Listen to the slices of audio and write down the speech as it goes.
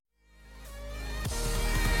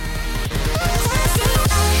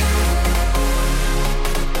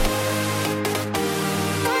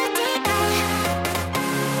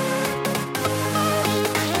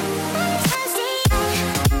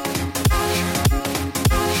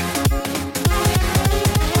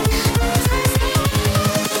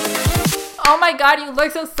Oh my god, you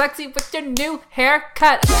look so sexy with your new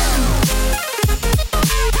haircut.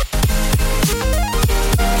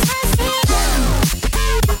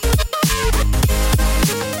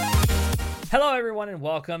 Hello everyone and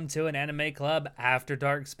welcome to an Anime Club After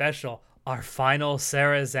Dark special, our final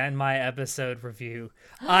Sarah Zanmai episode review.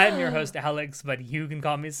 I'm your host Alex, but you can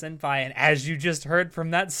call me Senpai, and as you just heard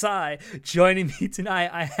from that sigh, joining me tonight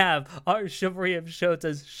I have our Chivalry of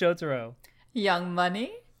Shota's Shotaro. Young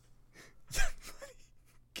Money?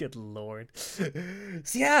 Good lord. So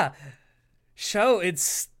yeah,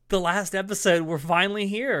 it's the last episode. We're finally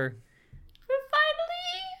here.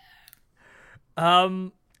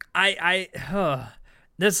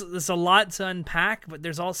 There's a lot to unpack, but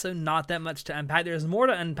there's also not that much to unpack. There's more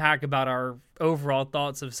to unpack about our overall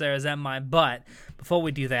thoughts of Sarah Zanmai, but before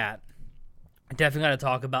we do that, I definitely got to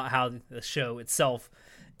talk about how the show itself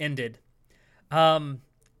ended.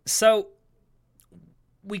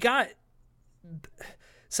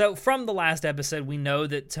 So from the last episode, we know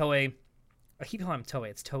that Toei, I keep calling him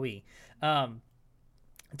Toei, it's Toei.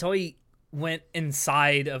 Toei went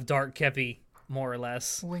inside of Dark Kepi, more or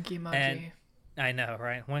less. Winky emoji. And I know,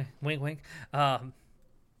 right? Wink, wink.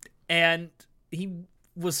 And he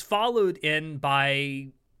was followed in by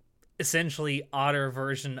essentially otter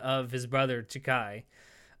version of his brother Chikai,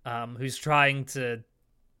 who's trying to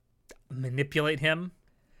manipulate him,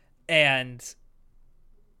 and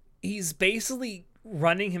he's basically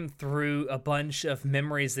running him through a bunch of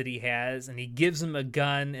memories that he has, and he gives him a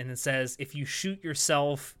gun and it says, if you shoot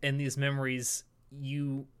yourself in these memories,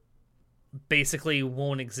 you basically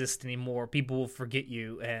won't exist anymore. People will forget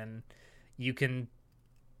you, and you can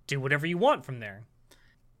do whatever you want from there.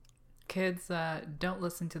 Kids, don't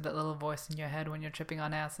listen to that little voice in your head when you're tripping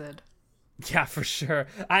on acid. Yeah, for sure.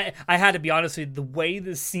 I had to be honest with you, the way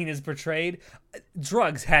this scene is portrayed,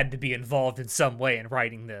 drugs had to be involved in some way in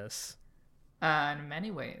writing this. In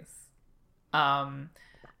many ways. I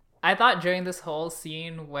thought during this whole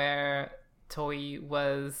scene where Toei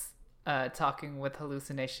was talking with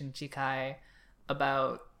Hallucination Chikai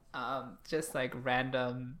about just like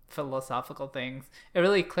random philosophical things, it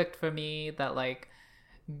really clicked for me that like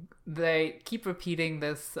they keep repeating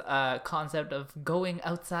this concept of going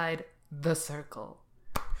outside the circle.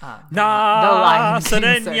 The Lion King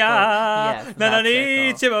circle. Yes,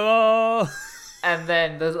 that circle. And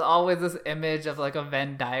then there's always this image of like a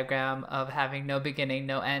Venn diagram of having no beginning,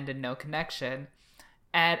 no end, and no connection.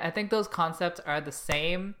 And I think those concepts are the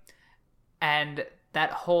same. And that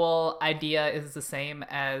whole idea is the same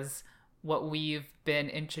as what we've been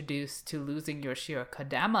introduced to losing your Shiro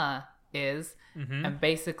Kodama is. Mm-hmm. And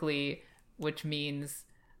basically, which means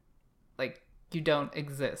like you don't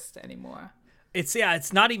exist anymore. It's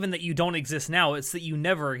not even that you don't exist now. It's that you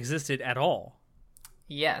never existed at all.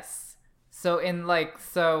 Yes. So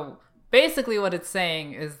basically what it's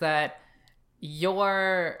saying is that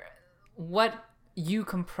what you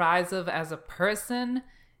comprise of as a person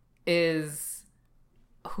is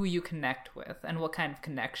who you connect with and what kind of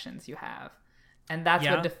connections you have. And that's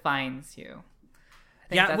what defines you.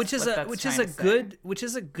 Yeah, which is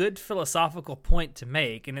a good philosophical point to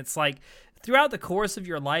make. And it's like throughout the course of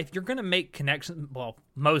your life, you're going to make connections. Well,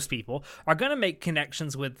 most people are going to make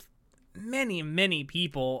connections with many, many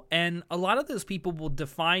people, and a lot of those people will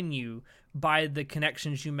define you by the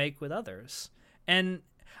connections you make with others. And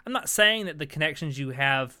I'm not saying that the connections you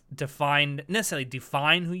have necessarily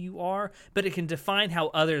define who you are, but it can define how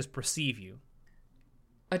others perceive you.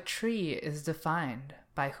 A tree is defined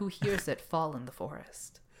by who hears it fall in the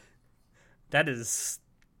forest. That is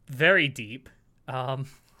very deep. But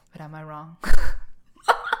am I wrong?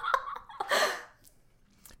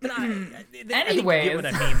 But Anyways, I think you get what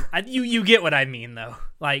I mean. You get what I mean, though.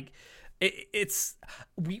 Like,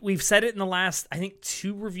 we've said it in the last, I think,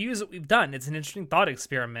 2 reviews that we've done. It's an interesting thought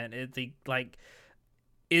experiment.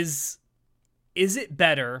 Is it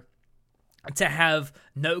better to have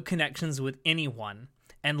no connections with anyone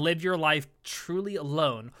and live your life truly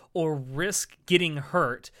alone, or risk getting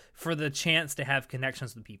hurt for the chance to have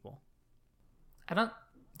connections with people?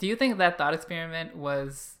 Do you think that thought experiment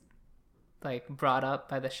was like brought up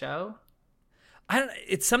by the show?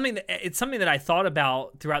 It's something that I thought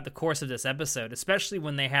about throughout the course of this episode, especially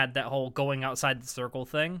when they had that whole going outside the circle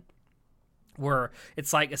thing, where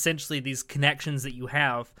it's like essentially these connections that you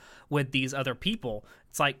have with these other people.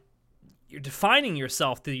 It's like you're defining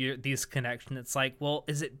yourself through these connections. It's like, well,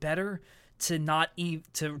 is it better to not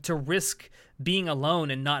to risk being alone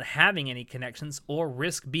and not having any connections, or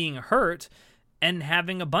risk being hurt and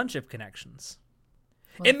having a bunch of connections?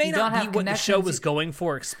 Well, it may not be what the show was going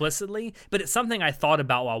for explicitly, but it's something I thought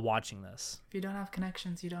about while watching this. If you don't have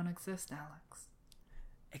connections, you don't exist, Alex.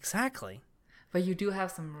 Exactly. but you do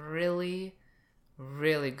have some really,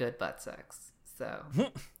 really good butt sex. So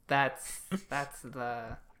that's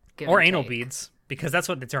the give or and anal take. beads, because that's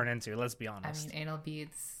what they turn into. Let's be I honest. mean, anal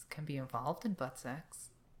beads can be involved in butt sex.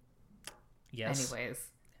 Yes. Anyways,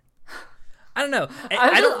 I don't know.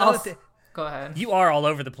 I don't know. Go ahead. You are all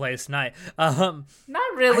over the place tonight. Not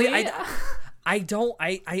really. I don't.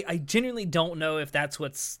 I genuinely don't know if that's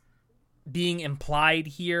what's being implied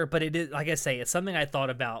here, but it is, like I say, it's something I thought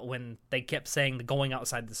about when they kept saying the going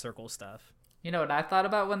outside the circle stuff. You know what I thought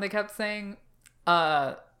about when they kept saying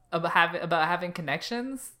about having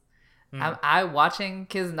connections? I watching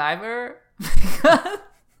Kisniver because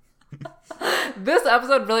this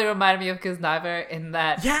episode really reminded me of Kisniver in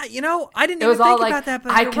that Yeah, you know, I didn't it even was all think like about that,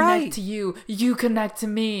 but I you're connect right. to you, you connect to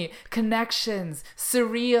me, connections,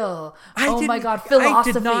 surreal. I Oh my didn't- god, I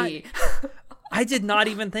did philosophy. I did not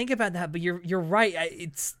even think about that, but you're right.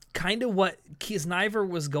 It's kind of what Kisniver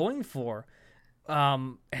was going for.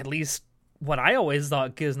 At least what I always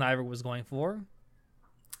thought Kisniver was going for.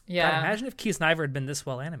 Yeah. God, imagine if Kisniver had been this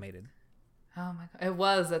well animated. Oh my god, it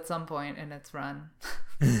was at some point in its run.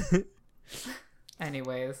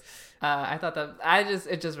 Anyways, I thought that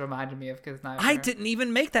it just reminded me of Kisniver. I didn't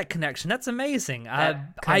even make that connection. That's amazing. I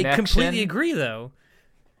connection? completely agree, though.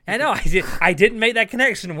 I know I didn't make that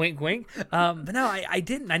connection. Wink, wink. But no, I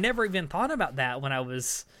didn't. I never even thought about that when I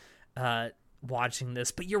was watching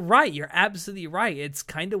this. But you're right. You're absolutely right. It's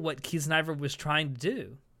kind of what Kisniver was trying to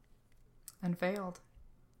do, and failed.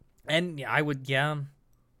 and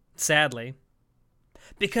sadly.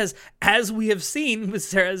 Because as we have seen with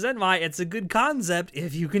Sarah Zenmai, it's a good concept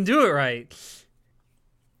if you can do it right.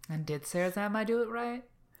 And did Sarah Zenmai do it right?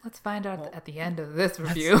 Let's find out at the end of this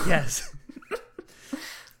review. Yes.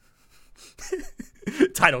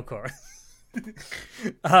 Title chord.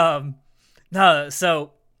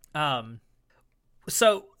 So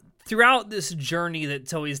throughout this journey that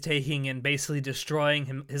Toei's taking and basically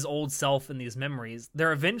destroying his old self in these memories,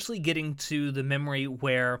 they're eventually getting to the memory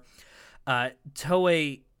where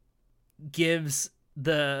Toei gives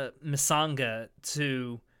the Misanga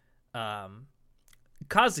to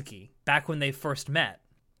Kazuki back when they first met.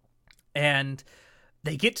 And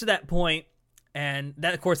they get to that point, and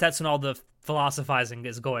that, of course, that's when all the philosophizing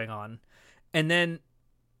is going on. And then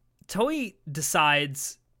Toei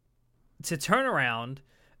decides to turn around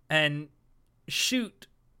and shoot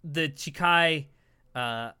the Chikai,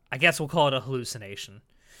 I guess we'll call it a hallucination.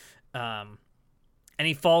 And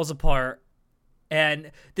he falls apart.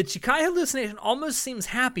 And the Chikai hallucination almost seems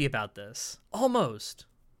happy about this. Almost.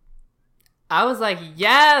 I was like,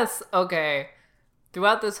 yes! Okay.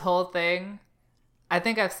 Throughout this whole thing, I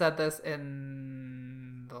think I've said this in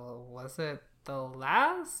was it the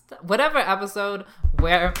last? Whatever episode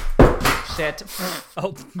where... Shit.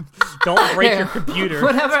 Oh, don't break your computer.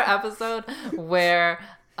 Whatever episode where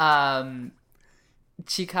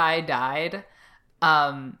Chikai died,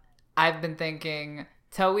 I've been thinking,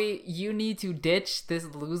 Toei, you need to ditch this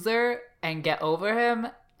loser and get over him,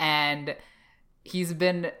 and he's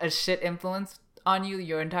been a shit influence on you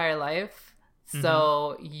your entire life,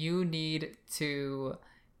 so you need to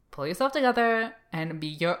pull yourself together and be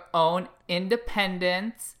your own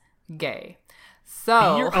independent gay.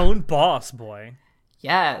 So be your own boss, boy.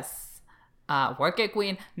 Yes. Work it,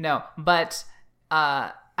 queen. No, but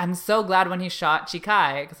I'm so glad when he shot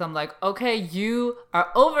Chikai, because I'm like, okay, you are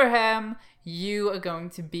over him. You are going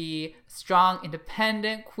to be strong,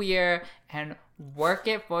 independent, queer, and work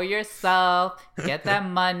it for yourself. Get that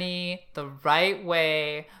money the right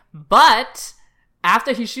way. But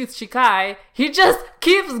after he shoots Chikai, he just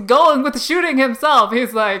keeps going with shooting himself.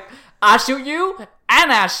 He's like, I shoot you,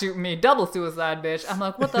 and I shoot me. Double suicide, bitch. I'm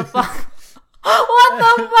like, what the fuck? What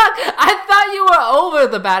the fuck? I thought you were over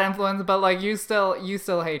the bad influence, but like you still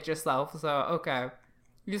hate yourself. So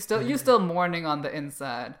you still mourning on the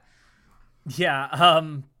inside. Yeah,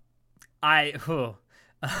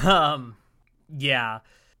 yeah.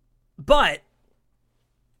 But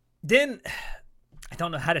then I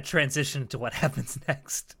don't know how to transition to what happens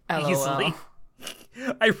next LOL. easily.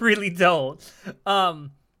 I really don't.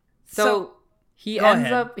 So he go ends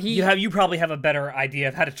ahead. up You probably have a better idea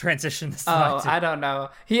of how to transition this. I don't know.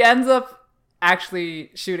 He ends up actually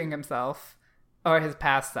shooting himself or his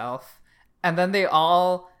past self. And then they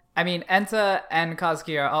all, I mean, Enta and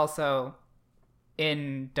Kazuki are also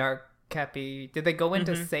in Dark Kepi. Did they go in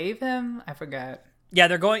to save him? I forget. Yeah,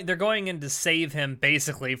 they're going in to save him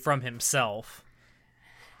basically from himself.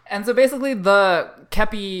 And so basically the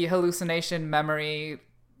Kepi hallucination memory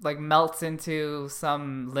like melts into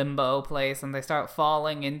some limbo place, and they start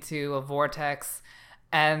falling into a vortex,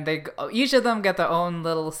 and each of them get their own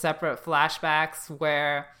little separate flashbacks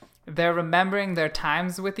where they're remembering their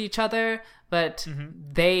times with each other, but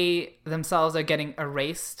they themselves are getting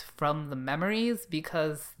erased from the memories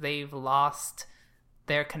because they've lost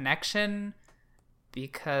their connection.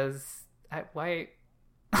 Because why?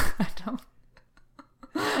 I don't.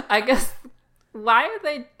 I guess why are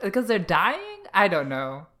they? Because they're dying? I don't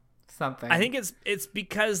know. Something. I think it's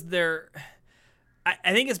because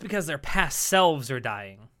I think it's because their past selves are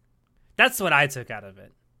dying. That's what I took out of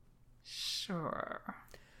it. Sure.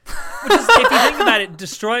 Which is, if you think about it,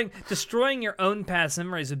 destroying your own past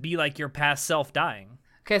memories would be like your past self dying.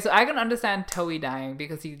 Okay, so I can understand Toei dying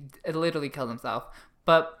because he literally killed himself.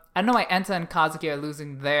 But I don't know why Enta and Kazuki are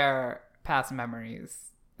losing their past memories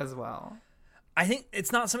as well. I think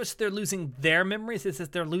it's not so much that they're losing their memories, it's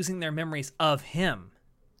that they're losing their memories of him.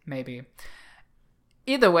 Maybe.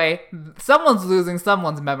 Either way, someone's losing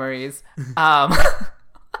someone's memories.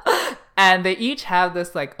 And they each have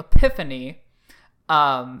this like epiphany.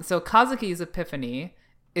 So Kazuki's epiphany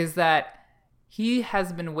is that he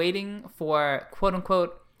has been waiting for, quote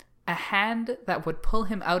unquote, a hand that would pull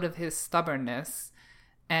him out of his stubbornness.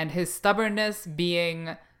 And his stubbornness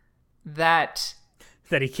being that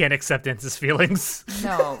he can't accept Enta's feelings.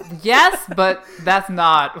 No. Yes, but that's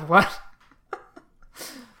not what...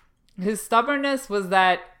 His stubbornness was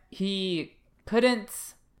that he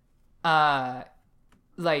couldn't,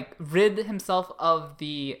 rid himself of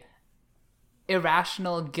the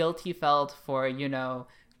irrational guilt he felt for,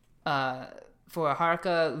 for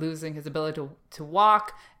Haruka losing his ability to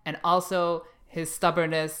walk, and also his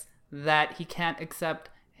stubbornness that he can't accept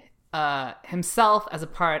himself as a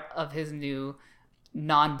part of his new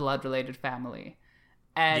non-blood related family.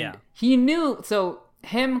 And he knew, so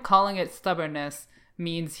him calling it stubbornness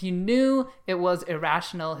means he knew it was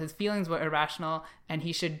irrational, his feelings were irrational, and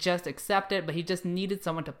he should just accept it, but he just needed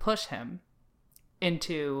someone to push him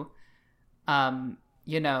into,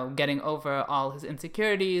 getting over all his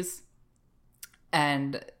insecurities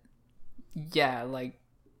and,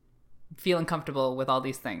 feeling comfortable with all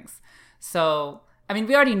these things. So, I mean,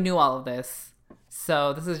 we already knew all of this,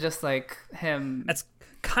 so this is just, him... That's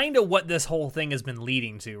kind of what this whole thing has been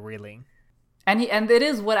leading to, really. And it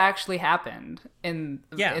is what actually happened in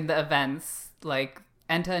the events. Like,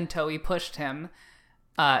 Enta and Toei pushed him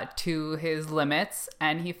to his limits,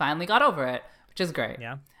 and he finally got over it, which is great.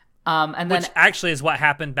 Yeah. Which actually is what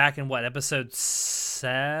happened back in episode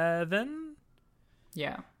 7?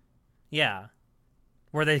 Yeah. Yeah.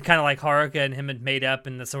 Where they kind of Haruka and him had made up,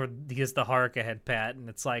 and he gets the Haruka head pat, and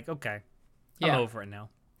it's like, okay, I'm over it now.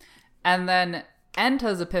 And then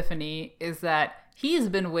Enta's epiphany is that he's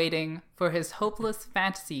been waiting for his hopeless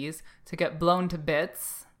fantasies to get blown to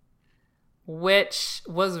bits, which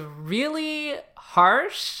was really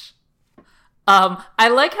harsh. I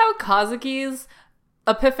like how Kazuki's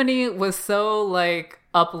epiphany was so,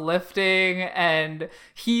 uplifting and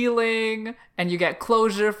healing, and you get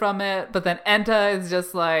closure from it, but then Enta is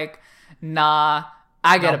just nah,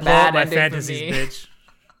 I get a bad ending fantasies, for me. Bitch.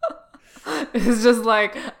 It's just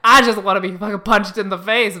I just want to be fucking punched in the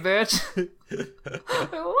face, bitch.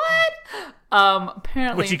 What?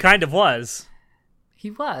 Apparently... Which he kind of was.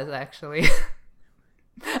 He was, actually.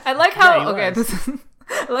 I like how... Yeah,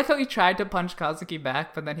 I like how he tried to punch Kazuki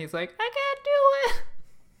back, but then he's like, I can't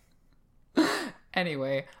do it.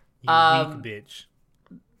 Anyway. You weak bitch.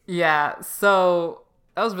 Yeah, so...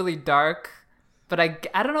 That was really dark. But I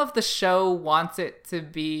don't know if the show wants it to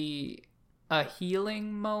be a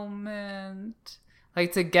healing moment.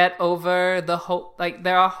 To get over the hope...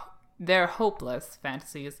 They're hopeless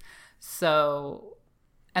fantasies. So,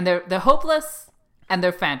 and they're hopeless and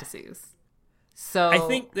they're fantasies. So I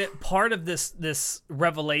think that part of this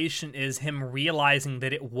revelation is him realizing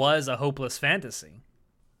that it was a hopeless fantasy.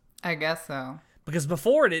 I guess so. Because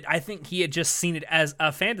before it, I think he had just seen it as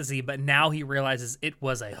a fantasy, but now he realizes it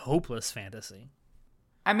was a hopeless fantasy.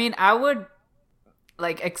 I mean, I would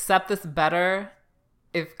accept this better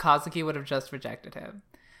if Kazuki would have just rejected him.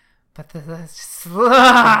 But that's just...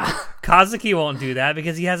 Kazuki won't do that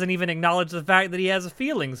because he hasn't even acknowledged the fact that he has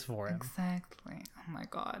feelings for him. Exactly. Oh my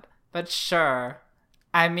god. But sure.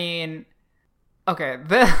 I mean... Okay.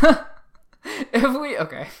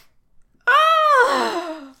 Okay.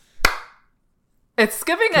 It's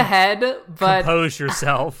skipping ahead, but... Compose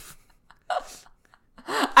yourself.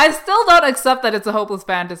 I still don't accept that it's a hopeless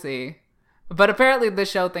fantasy. But apparently the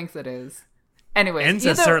show thinks it is. Anyways,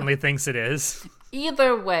 Enza certainly thinks it is.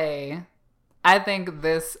 Either way, I think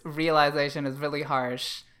this realization is really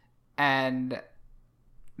harsh, and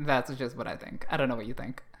that's just what I think. I don't know what you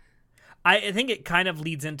think. I think it kind of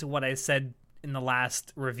leads into what I said in the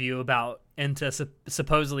last review about Enta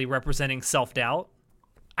supposedly representing self-doubt.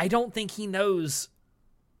 I don't think he knows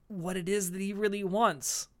what it is that he really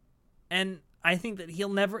wants. And I think that he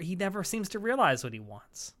never seems to realize what he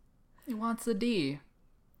wants. He wants a D.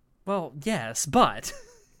 Well, yes, but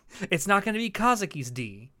it's not going to be Kazuki's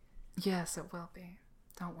D. Yes, it will be.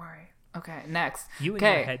 Don't worry. Okay, next. You and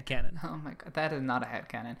your headcanon. Oh my god, that is not a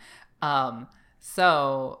headcanon.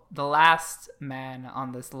 So the last man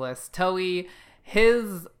on this list, Toei,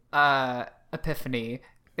 his epiphany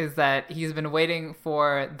is that he's been waiting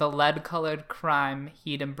for the lead-colored crime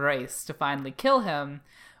he'd embrace to finally kill him,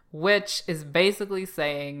 which is basically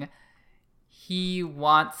saying he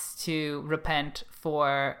wants to repent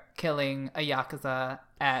for killing a Yakuza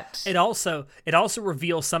at... It also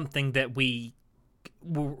reveals something that we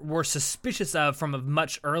were suspicious of from a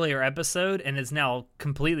much earlier episode, and is now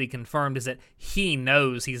completely confirmed, is that he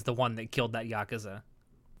knows he's the one that killed that Yakuza.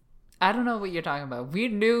 I don't know what you're talking about. We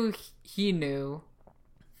knew he knew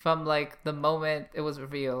from, like, the moment it was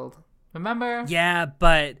revealed. Remember? Yeah,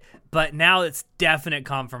 but now it's definite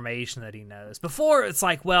confirmation that he knows. Before, it's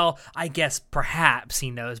like, well, I guess perhaps he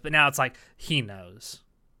knows, but now it's like, he knows.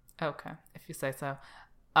 Okay, if you say so.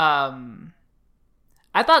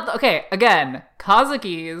 I thought, okay, again,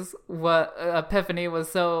 Kazuki's epiphany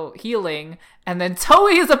was so healing, and then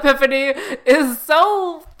Toei's epiphany is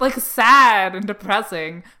so, like, sad and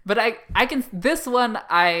depressing. But I can, this one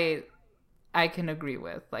I can agree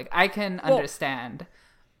with. Like, I can understand.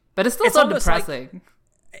 But it's still so depressing.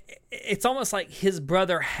 It's almost like his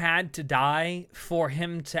brother had to die for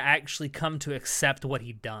him to actually come to accept what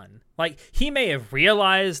he'd done. Like, he may have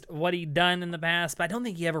realized what he'd done in the past, but I don't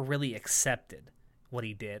think he ever really accepted what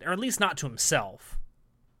he did, or at least not to himself.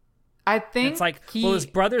 I think it's like, well, his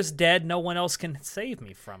brother's dead, no one else can save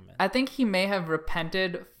me from it. I think he may have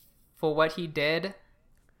repented for what he did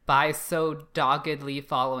by so doggedly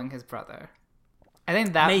following his brother. I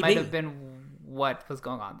think that might have been what was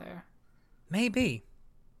going on there. Maybe.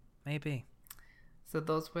 So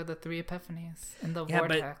those were the 3 epiphanies in the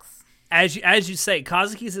vortex. But as you say,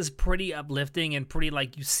 Kazuki's is pretty uplifting and pretty,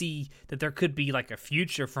 like, you see that there could be, like, a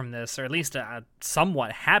future from this, or at least a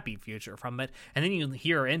somewhat happy future from it. And then you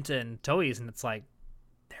hear Enta and Toei's, and it's like,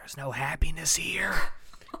 there's no happiness here.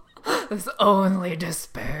 There's only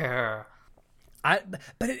despair. And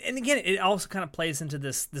again, it also kind of plays into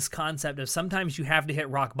this concept of sometimes you have to hit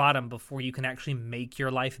rock bottom before you can actually make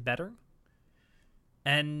your life better.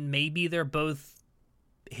 And maybe they're both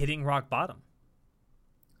hitting rock bottom.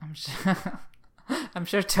 I'm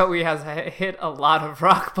sure Toei has hit a lot of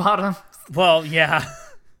rock bottoms. Well, yeah.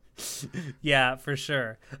 Yeah, for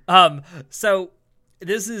sure. So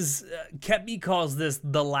this is Keppi calls this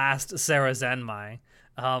the last Sarazanmai,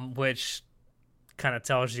 which kind of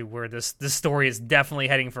tells you where this story is definitely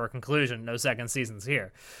heading for a conclusion. No second seasons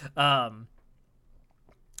here.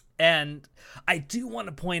 And I do want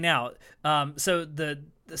to point out, so the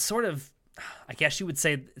sort of, I guess you would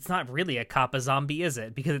say it's not really a Kappa zombie, is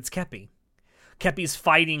it? Because it's Keppi. Keppi's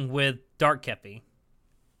fighting with Dark Keppi.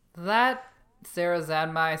 That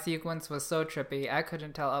Sarazanmai sequence was so trippy. I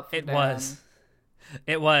couldn't tell up from down.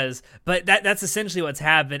 It was. But that's essentially what's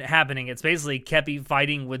happening. It's basically Keppi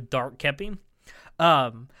fighting with Dark Keppi.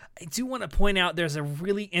 I do want to point out there's a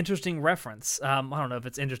really interesting reference. I don't know if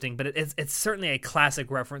it's interesting, but it's certainly a classic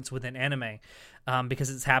reference within anime,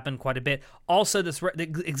 because it's happened quite a bit. Also,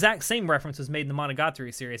 the exact same reference was made in the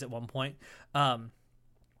Monogatari series at one point.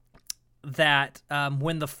 That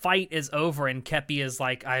when the fight is over and Keppi is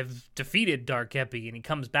like, I've defeated Dark Keppi, and he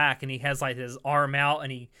comes back and he has like his arm out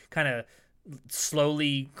and he kind of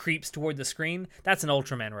slowly creeps toward the screen. That's an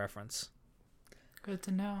Ultraman reference. Good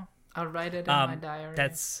to know. I'll write it in my diary.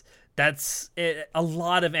 That's it. A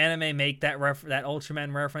lot of anime make that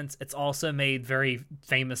Ultraman reference. It's also made very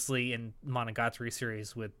famously in Monogatari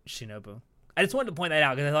series with Shinobu. I just wanted to point that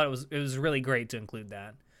out because I thought it was really great to include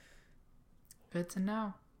that. Good to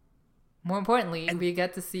know. More importantly, we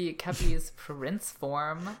get to see Keppi's prince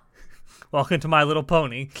form. Welcome to My Little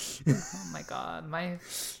Pony. Oh my god, my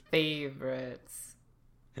favorites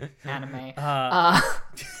anime.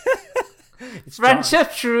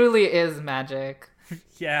 Friendship truly is magic.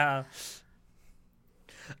 Yeah.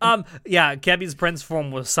 Yeah, Keppi's prince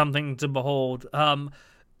form was something to behold.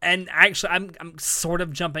 And actually, I'm sort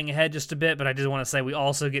of jumping ahead just a bit, but I just want to say we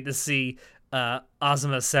also get to see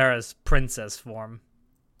Azuma Sara's princess form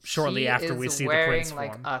shortly after we see the prince form. She's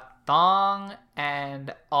wearing like a thong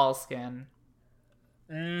and all skin.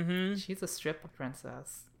 Mm-hmm. She's a stripper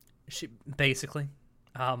princess. She basically.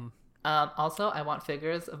 Also, I want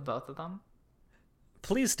figures of both of them.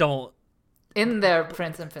 Please don't. In their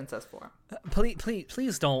prince and princess form.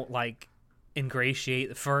 Please don't like ingratiate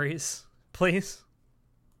the furries. Please.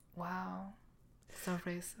 Wow. So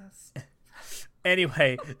racist.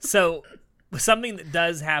 Anyway, so something that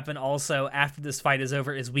does happen also after this fight is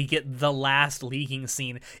over is we get the last leaking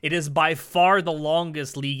scene. It is by far the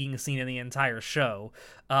longest leaking scene in the entire show.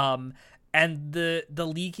 And the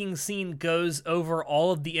leaking scene goes over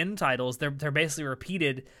all of the end titles. They're basically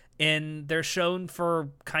repeated, and they're shown for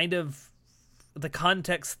kind of the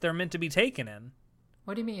context they're meant to be taken in.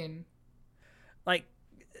 What do you mean? Like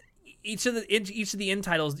each of the end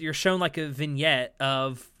titles, you're shown like a vignette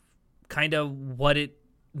of kind of what it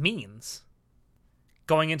means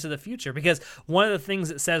going into the future, because one of the things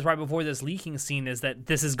it says right before this leaking scene is that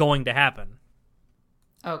this is going to happen.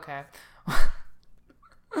 Okay.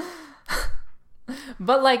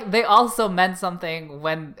 But like they also meant something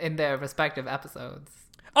when in their respective episodes.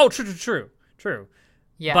 Oh, true.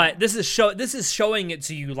 Yeah. But this is showing it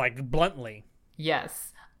to you like bluntly.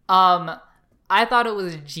 Yes. I thought it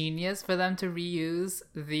was genius for them to reuse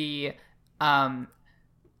the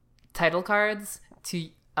title cards to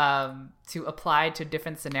apply to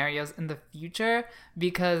different scenarios in the future,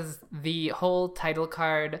 because the whole title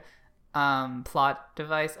card plot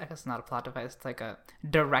device, I guess not a plot device, it's like a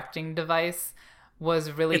directing device,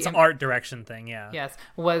 was really... It's an art direction thing, yeah. Yes,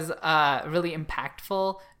 was really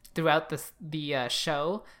impactful throughout the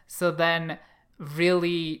show. So then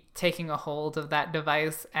really taking a hold of that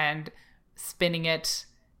device and spinning it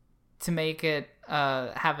to make it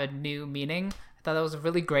have a new meaning, I thought that was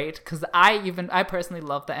really great, because I personally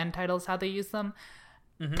love the end titles, how they use them.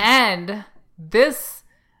 Mm-hmm. And this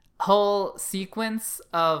whole sequence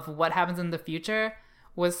of what happens in the future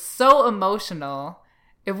was so emotional.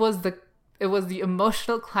 It was the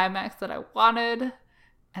emotional climax that I wanted,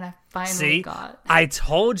 and I finally got. I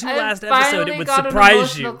told you last episode it would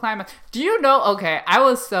surprise you. Climax. Do you know? Okay, I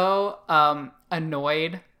was so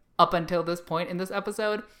annoyed up until this point in this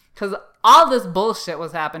episode, because all this bullshit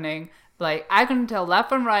was happening. Like, I couldn't tell left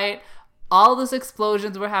from right. All these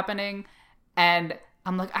explosions were happening, and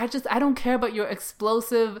I'm like, I don't care about your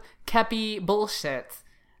explosive Kepi bullshit.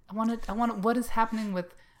 I want what is happening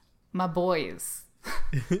with my boys.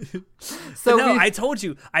 So no, I told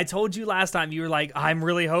you last time. You were like, I'm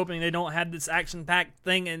really hoping they don't have this action-packed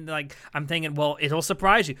thing, and like, I'm thinking, well, it'll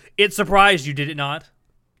surprise you. It surprised you, did it not?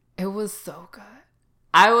 It was so good.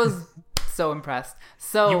 I was so impressed.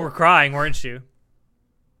 So you were crying, weren't you?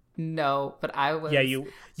 No, but I was. Yeah, you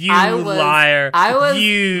liar.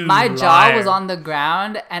 My jaw was on the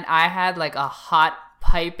ground, and I had like a hot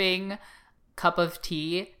piping cup of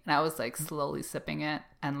tea, and I was like slowly sipping it,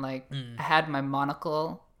 and like I had my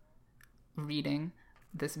monocle reading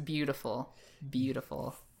this beautiful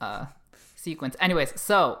sequence. Anyways,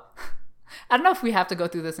 so I don't know if we have to go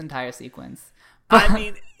through this entire sequence, but I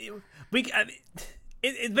mean,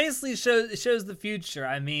 it basically shows the future.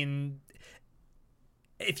 I mean,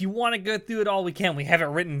 if you want to go through it all, we can. We have it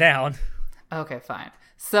written down. Okay, fine.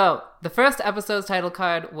 So the first episode's title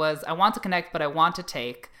card was "I want to connect, but I want to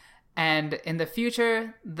take." And in the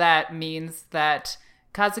future, that means that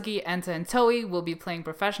Kazuki, Enta, and Toei will be playing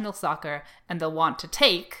professional soccer, and they'll want to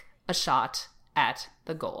take a shot at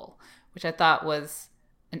the goal, which I thought was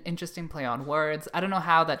an interesting play on words. I don't know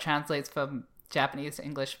how that translates from Japanese to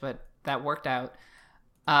English, but that worked out.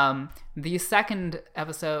 The second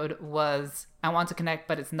episode was "I want to connect,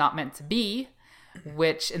 but it's not meant to be,"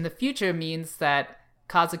 which in the future means that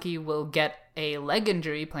Kazuki will get a leg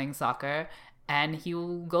injury playing soccer, and he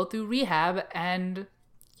will go through rehab, and,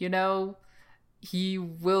 you know, he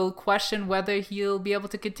will question whether he'll be able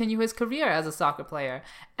to continue his career as a soccer player.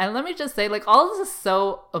 And let me just say, like, all this is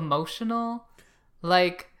so emotional.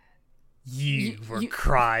 Like, you were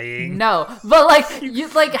crying. No, but like you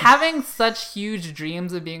like having such huge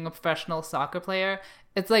dreams of being a professional soccer player.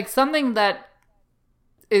 It's like something that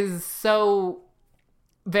is so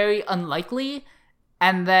very unlikely,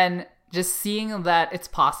 and then just seeing that it's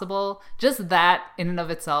possible, just that in and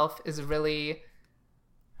of itself is really,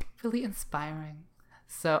 really inspiring.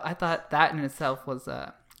 So I thought that in itself was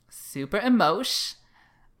a super emotion.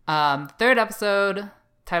 Third episode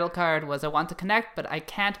title card was "I want to connect, but I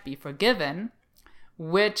can't be forgiven,"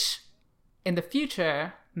 which in the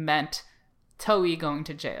future meant Toei going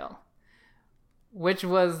to jail, which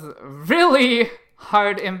was really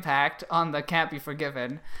hard impact on the can't be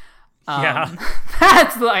forgiven. Yeah.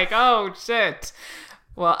 That's like, oh shit.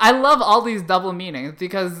 Well, I love all these double meanings,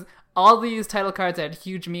 because all these title cards had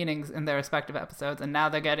huge meanings in their respective episodes, and now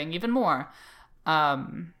they're getting even more.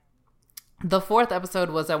 The fourth episode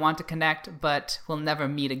was "I want to connect, but we'll never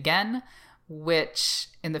meet again," which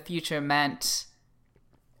in the future meant,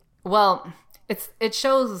 well, it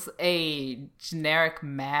shows a generic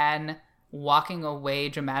man walking away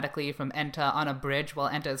dramatically from Enta on a bridge while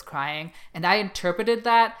Enta is crying, and I interpreted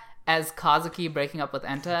that as Kazuki breaking up with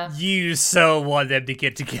Enta. You so want them to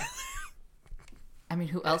get together. I mean,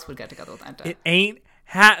 who else would get together with Enta? It ain't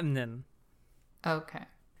happening. Okay.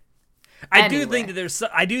 I do think that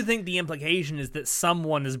I do think the implication is that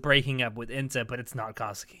someone is breaking up with Enta, but it's not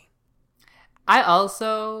Kazuki. I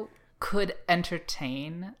also could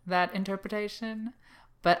entertain that interpretation,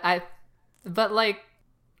 but I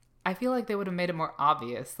feel like they would have made it more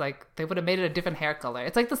obvious. Like, they would have made it a different hair color.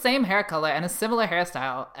 It's like the same hair color and a similar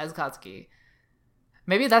hairstyle as Kazuki.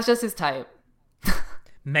 Maybe that's just his type.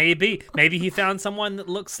 Maybe he found someone that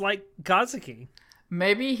looks like Kazuki.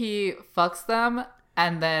 Maybe he fucks them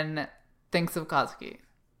and then thinks of Kazuki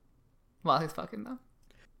while he's fucking them.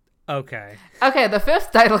 Okay, the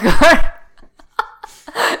fifth title card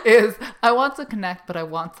is I want to connect, but I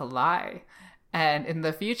want to lie. And in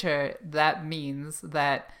the future, that means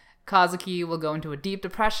that Kazuki will go into a deep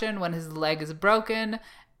depression when his leg is broken,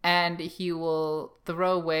 and he will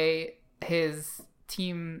throw away his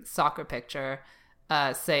team soccer picture,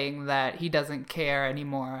 saying that he doesn't care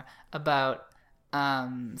anymore about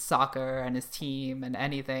soccer and his team and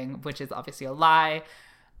anything, which is obviously a lie,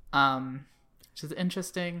 which is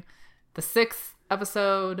interesting. The sixth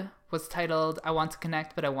episode was titled I Want to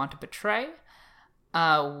Connect, but I Want to Betray,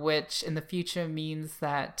 which in the future means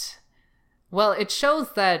that, well, it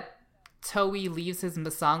shows that Toei leaves his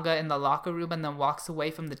Masanga in the locker room and then walks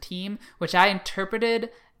away from the team, which I interpreted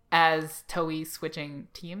as Toei switching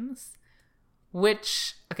teams,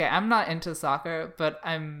 which, okay, I'm not into soccer, but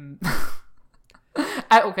I'm...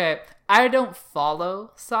 I don't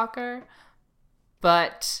follow soccer,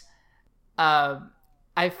 but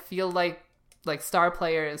I feel like star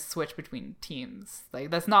players switch between teams.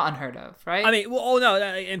 Like, that's not unheard of, right? I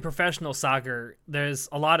mean, in professional soccer, there's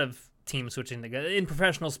a lot of teams switching together. In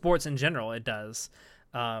professional sports in general, it does.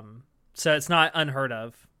 So it's not unheard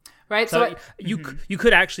of. Right? So you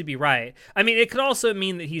could actually be right. I mean, it could also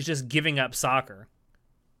mean that he's just giving up soccer.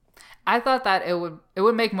 I thought that it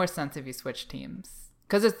would make more sense if you switch teams,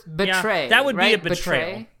 because it's betray. Yeah, that would right? be a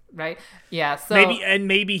betrayal, right? Yeah. So maybe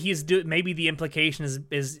maybe the implication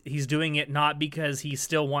is he's doing it not because he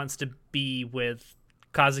still wants to be with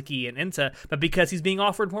Kazuki and Enta, but because he's being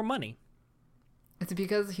offered more money. It's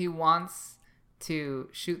because he wants to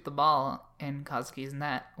shoot the ball in Kazuki's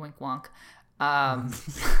net. Wink, wonk.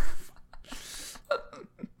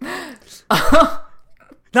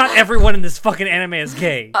 Not everyone in this fucking anime is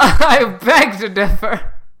gay. I beg to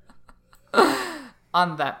differ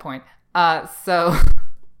on that point. So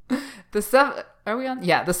the seventh, are we on?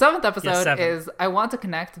 Yeah, the seventh episode is I Want to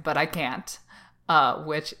Connect, but I Can't,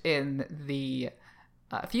 which in the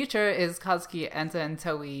future is Kazuki, Enta, and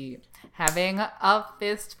Toei having a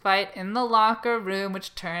fist fight in the locker room,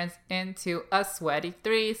 which turns into a sweaty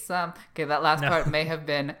threesome. Okay, that last part may have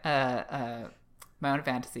been my own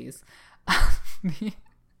fantasies.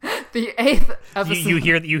 The eighth episode.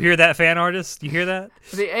 You hear that, fan artist? You hear that?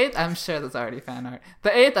 The eighth, I'm sure there's already fan art.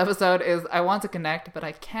 The eighth episode is I Want to Connect, but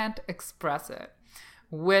I Can't Express It,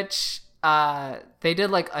 which they did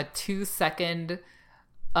like a 2-second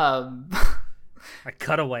a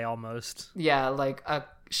cutaway almost. Yeah, like a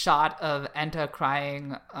shot of Enta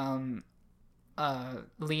crying,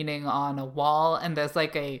 leaning on a wall, and there's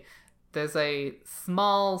a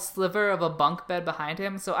small sliver of a bunk bed behind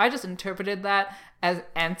him. So I just interpreted that as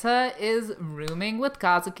Enta is rooming with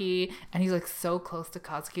Kazuki, and he's like so close to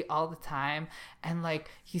Kazuki all the time, and like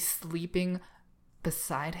he's sleeping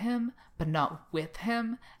beside him but not with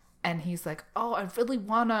him, and he's like, oh, I really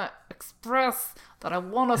want to express that I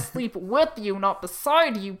want to sleep with you, not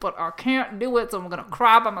beside you, but I can't do it, so I'm gonna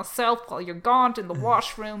cry by myself while you're gone in the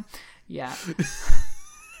washroom. Yeah.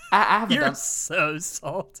 I haven't You're done... so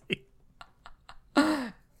salty.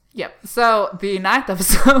 Yep. So the ninth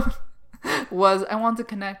episode was I Want to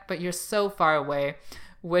Connect, but You're So Far Away,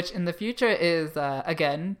 which in the future is,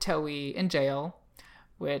 again, Toei in jail,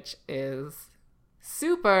 which is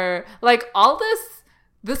super... Like, all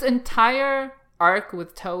this entire arc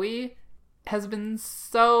with Toei has been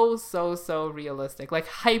so realistic, like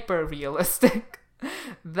hyper realistic,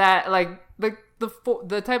 that like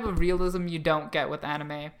the type of realism you don't get with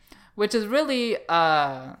anime, which is really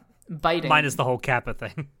biting. Minus the whole Kappa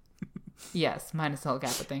thing. Yes, minus the whole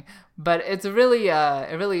Kappa thing, but it's really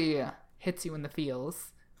it really hits you in the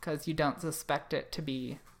feels because you don't suspect it to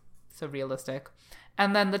be so realistic.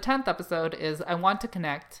 And then the 10th episode is I Want to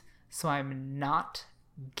Connect, so I'm Not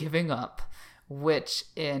Giving Up, which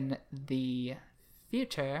in the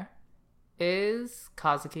future is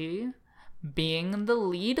Kazuki being the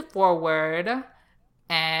lead forward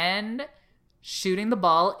and shooting the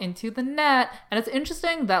ball into the net. And it's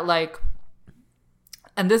interesting that, like,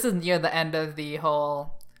 and this is near the end of the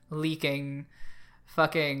whole leaking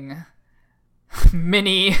fucking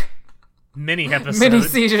mini episode.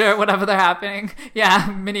 seizure, whatever they're happening.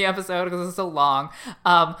 Yeah, mini episode because it's so long.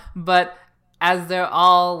 But as they're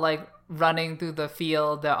all like running through the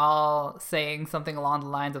field, they're all saying something along the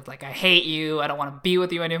lines of like, I hate you, I don't want to be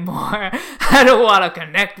with you anymore, I don't want to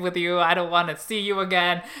connect with you, I don't want to see you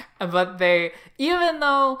again. But they, even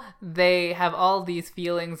though they have all these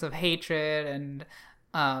feelings of hatred and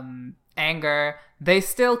anger, they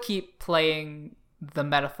still keep playing the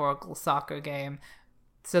metaphorical soccer game.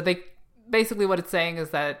 So they basically, what it's saying is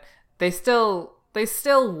that they still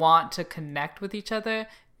want to connect with each other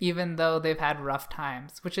even though they've had rough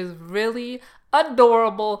times, which is really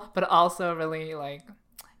adorable, but also really like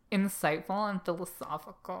insightful and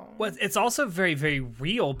philosophical. Well, it's also very, very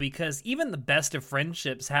real because even the best of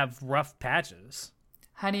friendships have rough patches.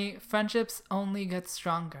 Honey, friendships only get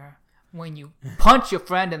stronger when you punch your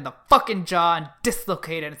friend in the fucking jaw and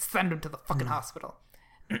dislocate it and send him to the fucking hospital.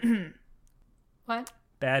 What?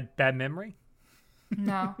 Bad memory?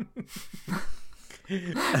 No.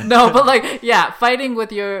 No, but like, yeah, fighting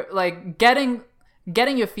with your, like, getting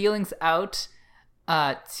your feelings out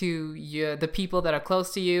to the people that are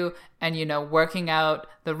close to you, and, you know, working out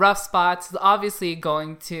the rough spots is obviously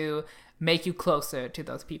going to make you closer to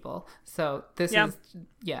those people. So this is,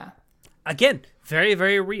 yeah. Again, very,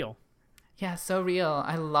 very real. Yeah, so real.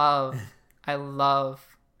 I love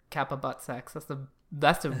Kappa butt sex.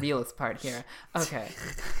 That's the realest part here. Okay.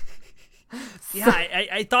 Yeah,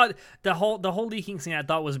 I thought the whole leaking scene I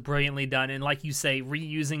thought was brilliantly done, and like you say,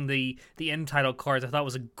 reusing the end title cards I thought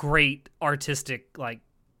was a great artistic, like,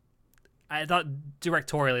 I thought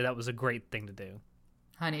directorially that was a great thing to do.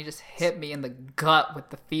 Honey, just hit me in the gut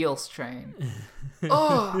with the feels train.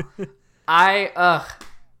 Oh, I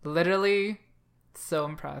literally so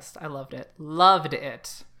impressed. I loved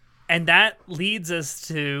it. And that leads us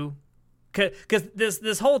to, because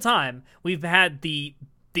this whole time we've had the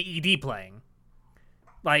ED playing,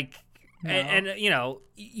 like, no. and you know,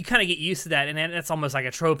 you kind of get used to that, and that's almost like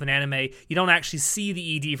a trope in anime. You don't actually see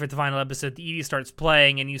the ED for the final episode. The ED starts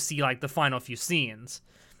playing, and you see like the final few scenes,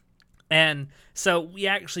 and so we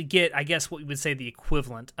actually get, I guess, what we would say the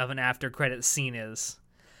equivalent of an after credits scene is,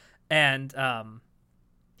 and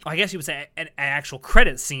I guess you would say an actual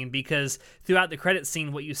credit scene, because throughout the credit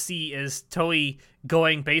scene, what you see is Toei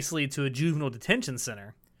going basically to a juvenile detention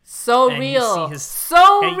center. So real.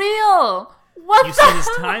 Real. What you see his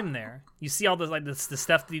time there. You see all the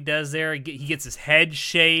stuff that he does there. He gets his head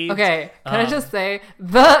shaved. Okay, can I just say,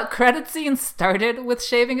 the credit scene started with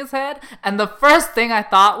shaving his head, and the first thing I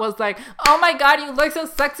thought was like, oh my god, you look so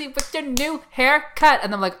sexy with your new haircut.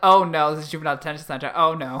 And I'm like, oh no, this is juvenile detention center.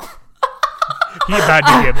 Oh no. He about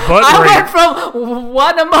to get butt raped. I went from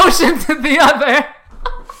one emotion to the other.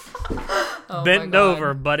 Oh, bend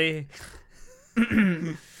over, buddy.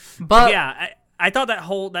 But yeah, I thought that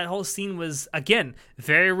whole scene was, again,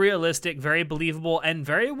 very realistic, very believable, and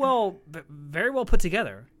very well put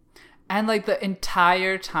together. And like the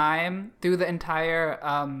entire time, through the entire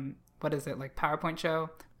what is it, like PowerPoint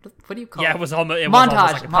show? What do you call it? Yeah, it was almost like a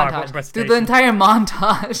montage. PowerPoint presentation. Through the entire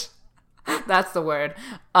montage. That's the word.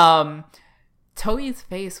 Toei's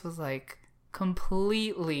face was like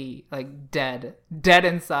completely like dead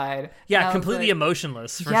inside. Yeah, completely like,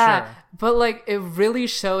 emotionless for sure. But like it really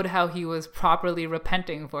showed how he was properly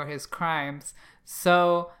repenting for his crimes.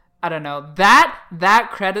 So I don't know, that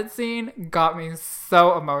credit scene got me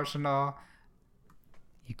so emotional.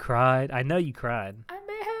 You cried? I know you cried. I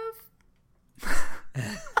may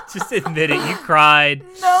have. Just admit it, you cried.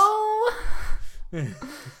 No.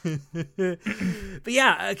 But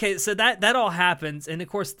yeah, okay, so that all happens, and of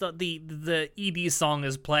course the ED song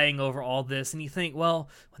is playing over all this, and you think, well,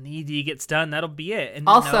 when the ED gets done, that'll be it. And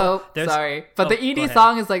also, sorry, but the ED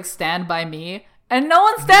song is like "Stand by Me," and no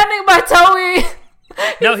one's standing by Toei.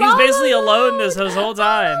 He's basically alone this whole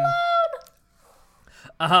time.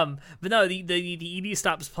 But no, the ED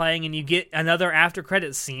stops playing, and you get another after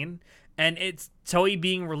credits scene. And it's Toei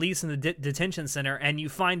being released in the detention center, and you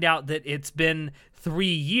find out that it's been 3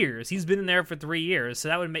 years. He's been in there for 3 years, so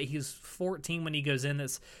that would make he's 14 when he goes in.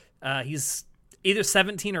 He's either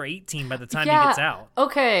 17 or 18 by the time he gets out.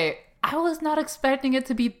 Okay, I was not expecting it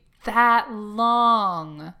to be that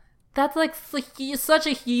long. That's like such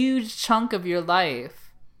a huge chunk of your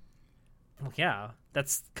life. Well, yeah,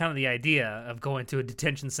 that's kind of the idea of going to a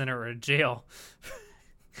detention center or a jail.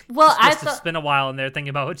 Well, I thought to spend a while in there thinking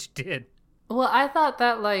about what you did. Well, I thought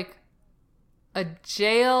that like a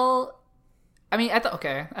jail. I mean, I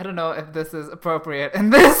don't know if this is appropriate in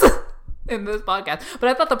this podcast, but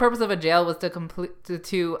I thought the purpose of a jail was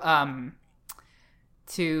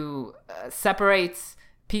to separate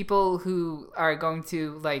people who are going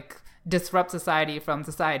to like disrupt society from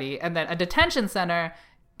society, and then a detention center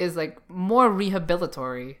is like more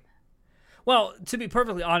rehabilitatory. Well, to be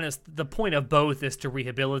perfectly honest, the point of both is to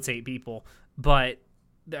rehabilitate people, but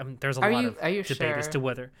there's a lot of debate sure? as to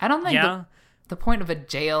whether. I don't think the point of a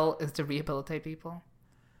jail is to rehabilitate people.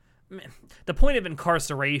 The point of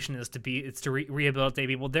incarceration is to rehabilitate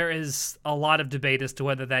people. There is a lot of debate as to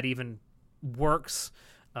whether that even works,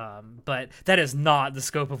 but that is not the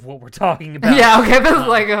scope of what we're talking about. Yeah, okay, that's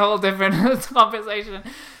like a whole different conversation.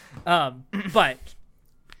 But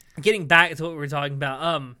getting back to what we were talking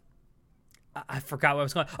about, I forgot what I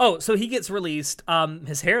was going. Oh, so he gets released.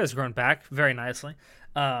 His hair has grown back very nicely.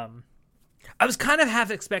 I was kind of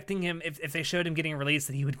half expecting him, if they showed him getting released,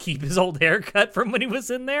 that he would keep his old haircut from when he was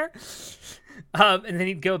in there. And then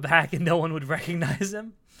he'd go back and no one would recognize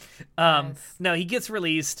him. Nice. No, he gets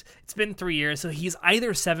released. It's been 3 years, so he's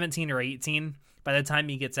either 17 or 18 by the time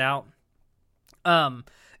he gets out. And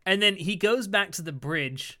then he goes back to the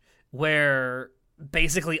bridge where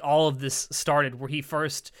basically all of this started, where he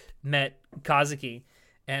first met Kazuki,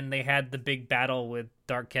 and they had the big battle with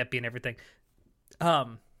Dark Kepi and everything.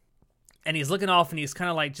 And he's looking off, and he's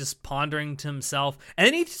kind of like just pondering to himself, and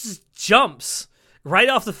then he just jumps right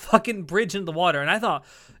off the fucking bridge into the water. And I thought,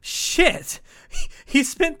 shit, he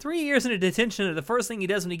spent 3 years in a detention, and the first thing he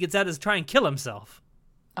does when he gets out is try and kill himself.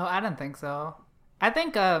 Oh, I don't think so. I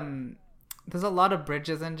think there's a lot of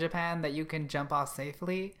bridges in Japan that you can jump off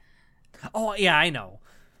safely. Oh, yeah, I know.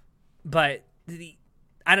 But,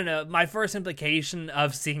 I don't know, my first implication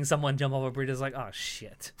of seeing someone jump off a bridge is like, oh,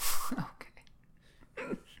 shit. Okay.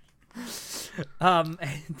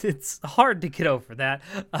 It's hard to get over that.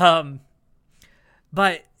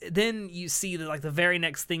 But then you see that, like, the very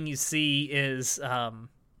next thing you see is,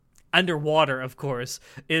 underwater, of course,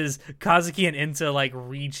 is Kazuki and Enta, like,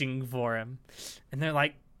 reaching for him. And they're,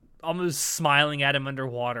 like, almost smiling at him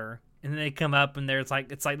underwater. And then they come up, and it's like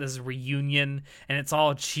this reunion, and it's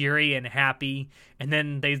all cheery and happy. And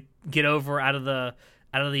then they get over out of the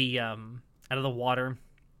water.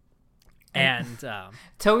 And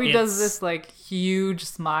Toei does this like huge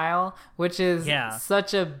smile, which is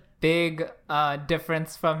such a big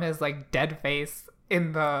difference from his like dead face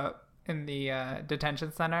in the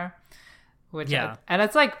detention center. And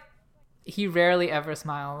it's like he rarely ever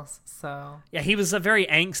smiles. So yeah, he was a very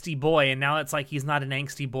angsty boy, and now it's like he's not an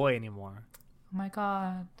angsty boy anymore. Oh my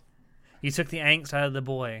god! You took the angst out of the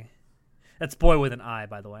boy. That's boy with an I,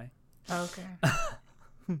 by the way. Okay.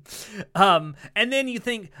 And then you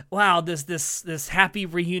think, wow, this happy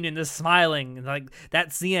reunion, this smiling, like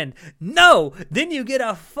that's the end. No, then you get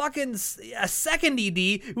a second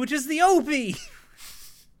ED, which is the OP,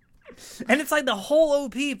 and it's like the whole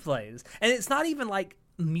OP plays, and it's not even like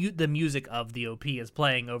the music of the OP is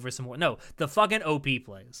playing over some more. No, the fucking OP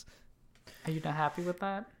plays. Are you not happy with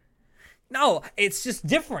that? No, it's just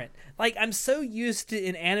different. Like, I'm so used to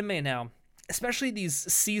in anime now, especially these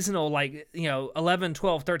seasonal, like, 11,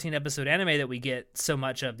 12, 13 episode anime that we get so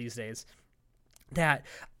much of these days, that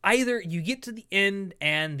either you get to the end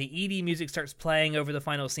and the ED music starts playing over the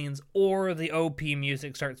final scenes, or the OP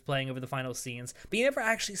music starts playing over the final scenes, but you never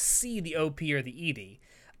actually see the OP or the ED.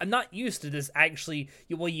 I'm not used to this actually.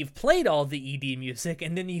 Well, you've played all the ED music,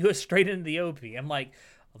 and then you go straight into the OP. I'm like,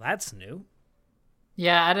 well, that's new.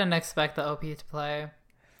 Yeah, I didn't expect the OP to play.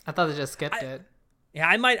 I thought they just skipped it. Yeah,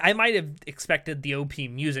 I might have expected the OP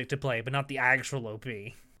music to play, but not the actual OP.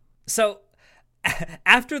 So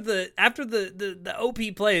after the OP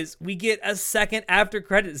plays, we get a second after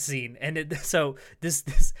credit scene, and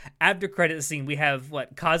this after credit scene, we have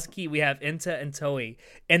Kazuki, we have Enta and Toei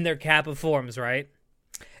in their Kappa forms, right?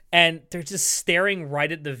 And they're just staring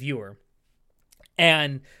right at the viewer,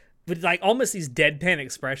 and with like almost these deadpan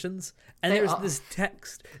expressions. And there's this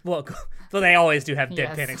text. Well, they always do have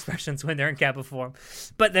deadpan expressions when they're in Kappa form,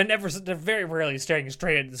 but they're very rarely staring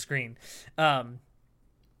straight at the screen.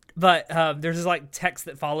 But there's this like text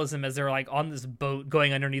that follows them as they're like on this boat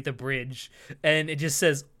going underneath a bridge, and it just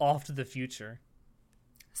says "Off to the Future."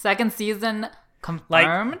 Second season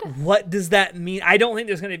confirmed. Like, what does that mean? I don't think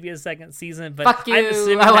there's going to be a second season. But fuck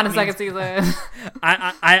you! I want a second season.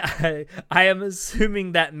 I am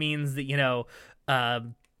assuming that means that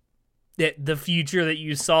that the future that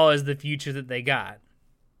you saw is the future that they got.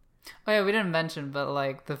 Oh yeah, we didn't mention, but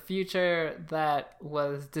like the future that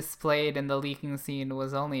was displayed in the leaking scene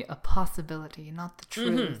was only a possibility, not the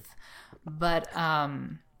truth. Mm-hmm. But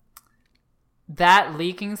that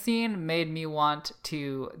leaking scene made me want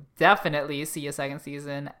to definitely see a second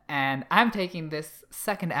season, and I'm taking this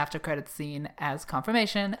second after credits scene as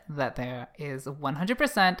confirmation that there is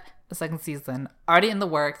 100% a second season already in the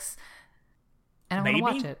works. And I want to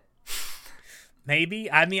watch it.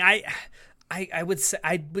 Maybe. I mean, I would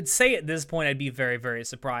say at this point I'd be very, very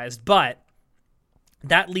surprised. But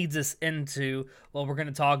that leads us into what we're going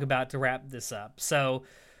to talk about to wrap this up. So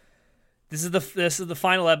this is the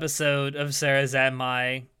final episode of Sarah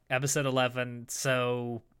Zanmai, episode 11.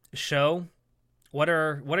 So, Sho, what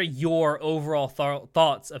are your overall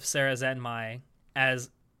thoughts of Sarah Zanmai as,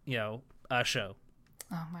 a show?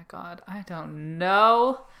 Oh my god, I don't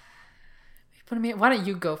know. Why don't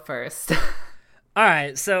you go first? All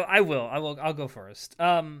right, so I'll go first.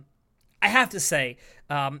 I have to say,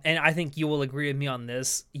 and I think you will agree with me on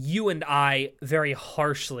this, you and I very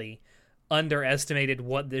harshly underestimated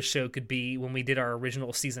what this show could be when we did our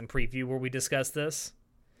original season preview where we discussed this.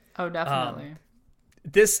 Oh, definitely.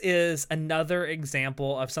 This is another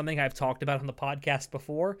example of something I've talked about on the podcast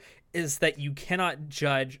before, is that you cannot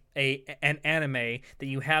judge an anime that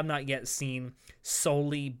you have not yet seen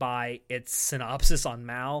solely by its synopsis on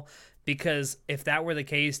Mal, because if that were the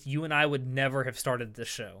case, you and I would never have started this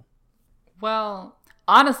show. Well,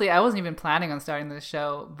 honestly, I wasn't even planning on starting this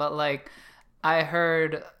show, but I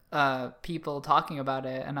heard people talking about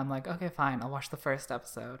it, and I'm like, okay, fine, I'll watch the first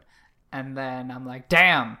episode. And then I'm like,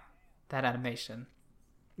 damn, that animation.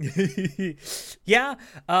 Yeah.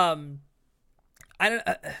 I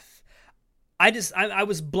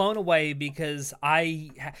was blown away because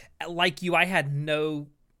like you, I had no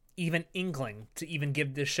even inkling to even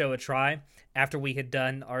give this show a try after we had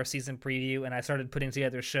done our season preview, and I started putting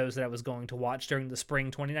together shows that I was going to watch during the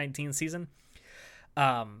spring 2019 season.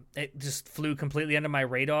 It just flew completely under my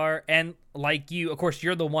radar, and like you, of course, you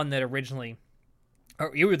were the one that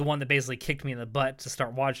basically kicked me in the butt to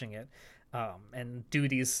start watching it, and do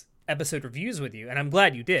these episode reviews with you, and I'm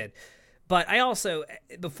glad you did. But I also,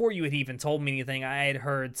 before you had even told me anything, I had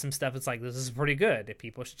heard some stuff that's like, this is pretty good, if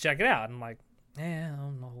people should check it out. And I'm like,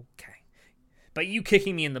 okay. But you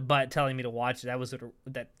kicking me in the butt, telling me to watch it,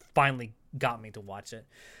 that finally got me to watch it.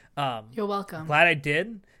 You're welcome. Glad I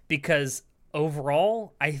did, because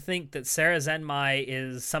overall, I think that Sarah Zanmai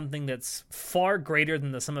is something that's far greater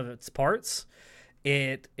than the sum of its parts.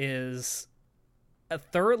 It is a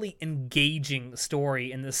thoroughly engaging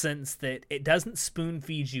story in the sense that it doesn't spoon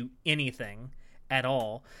feed you anything at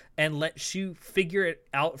all and lets you figure it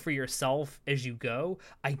out for yourself as you go.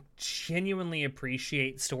 I genuinely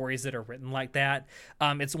appreciate stories that are written like that.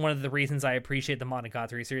 It's one of the reasons I appreciate the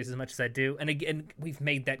Monogatari series as much as I do. And again, we've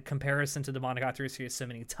made that comparison to the Monogatari series so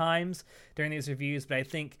many times during these reviews, but I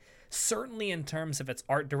think certainly in terms of its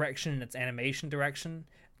art direction and its animation direction,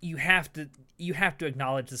 you have to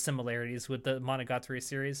acknowledge the similarities with the Monogatari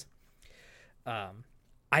series.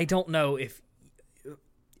 I don't know if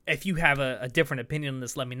you have a different opinion on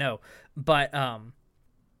this, let me know. But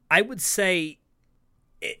I would say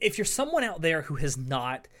if you're someone out there who has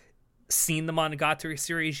not seen the Monogatari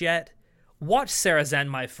series yet, watch Sarah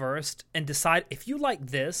Zanmai first and decide if you like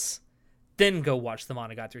this, then go watch the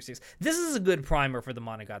Monogatari series. This is a good primer for the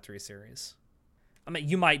Monogatari series. I mean,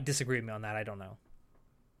 you might disagree with me on that. I don't know.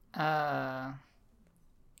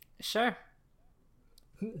 Sure.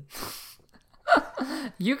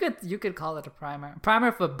 You could call it a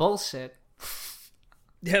primer for bullshit.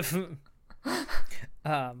 Yeah.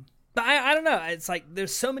 But I don't know. It's like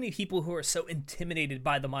there's so many people who are so intimidated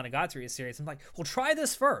by the Monogatari series. I'm like, well, try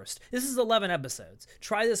this first. This is 11 episodes.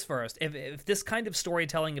 Try this first. If this kind of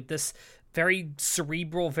storytelling, if this very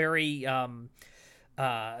cerebral, very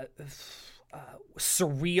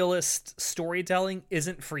surrealist storytelling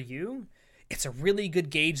isn't for you, it's a really good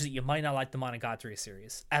gauge that you might not like the Monogatari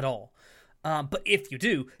series at all. But if you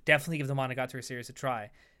do, definitely give the Monogatari series a try.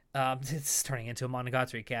 It's turning into a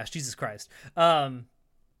Monogatari cast. Jesus Christ.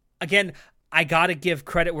 Again, I gotta give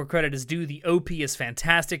credit where credit is due. The OP is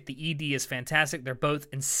fantastic. The ED is fantastic. They're both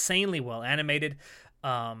insanely well animated.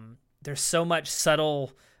 There's so much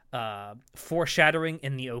subtle foreshadowing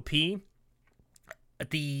in the OP.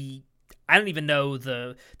 I don't even know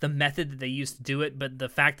the method that they used to do it, but the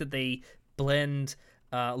fact that they blend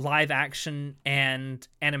live action and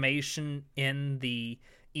animation in the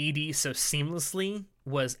ED so seamlessly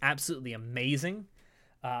was absolutely amazing.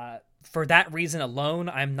 For that reason alone,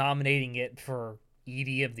 I'm nominating it for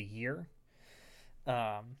ED of the Year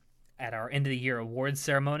at our end of the year awards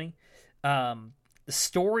ceremony. The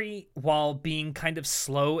story, while being kind of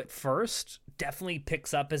slow at first, definitely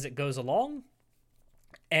picks up as it goes along.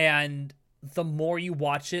 And the more you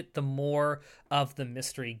watch it, the more of the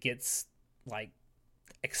mystery gets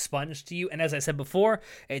expunged to you. And as I said before,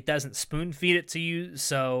 it doesn't spoon feed it to you,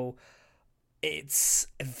 so it's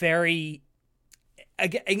very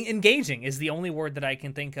engaging is the only word that I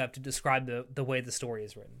can think of to describe the way the story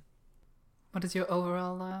is written. What is your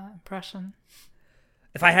overall impression?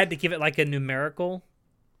 If I had to give it like a numerical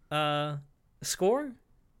score,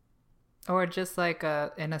 Or just like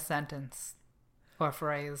in a sentence or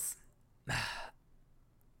phrase.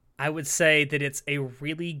 I would say that it's a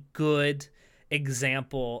really good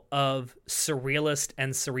example of surrealist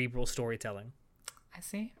and cerebral storytelling. I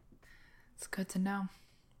see. It's good to know.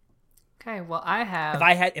 Okay, well, I have.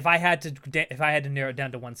 If I had to narrow it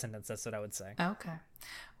down to one sentence, that's what I would say. Okay,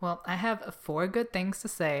 well, I have 4 good things to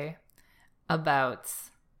say about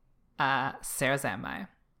Sarazanmai.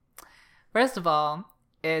 First of all,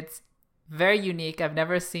 it's very unique. I've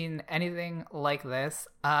never seen anything like this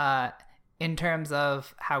in terms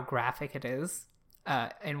of how graphic it is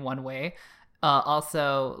in one way.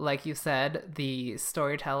 Also, like you said, the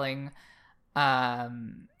storytelling,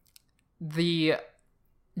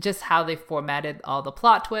 just how they formatted all the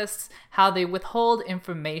plot twists, how they withhold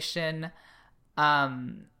information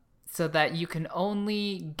so that you can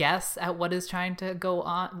only guess at what is trying to go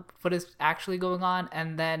on, what is actually going on,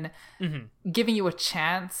 and then giving you a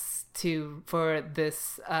chance for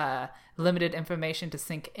this limited information to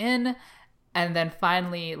sink in, and then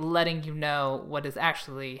finally letting you know what is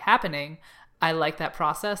actually happening. I like that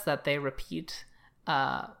process that they repeat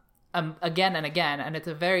again and again, and it's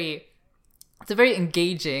a very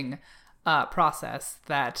engaging process.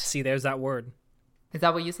 See, there's that word. Is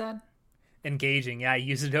that what you said? Engaging. Yeah, I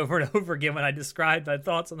use it over and over again when I described my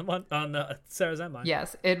thoughts on the Sarazanmai.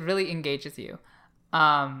 Yes, it really engages you.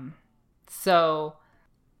 So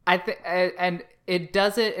I think, and it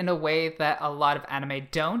does it in a way that a lot of anime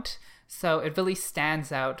don't. So it really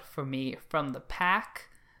stands out for me from the pack.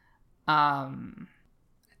 I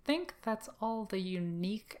think that's all the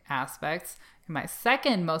unique aspects. My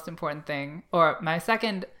second most important thing, or my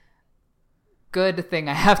second good thing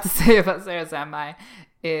I have to say about Sarazanmai,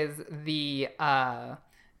 is the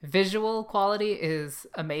visual quality is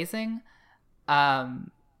amazing. The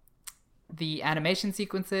animation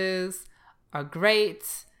sequences are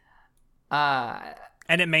great.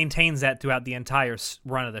 And it maintains that throughout the entire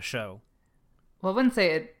run of the show. Well, I wouldn't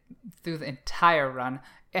say it through the entire run.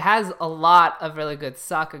 It has a lot of really good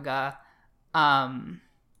sakuga, and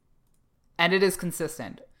it is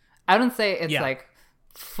consistent. I wouldn't say it's like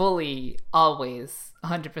fully always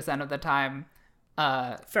 100% of the time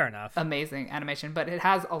fair enough amazing animation, but it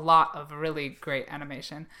has a lot of really great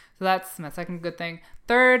animation. So that's my second good thing.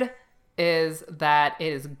 Third is that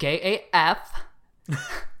it is gay AF.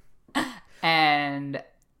 And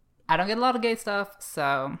I don't get a lot of gay stuff,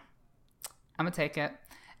 so I'm gonna take it.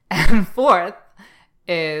 And fourth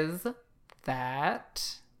is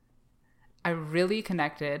that I really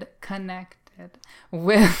connected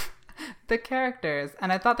with the characters,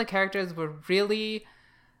 and I thought the characters were really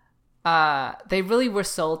they really were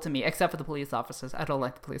sold to me, except for the police officers. I don't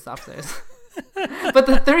like the police officers. But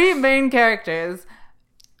the 3 main characters,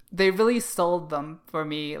 they really sold them for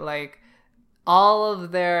me. Like, all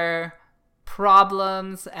of their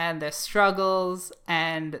problems and their struggles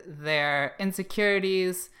and their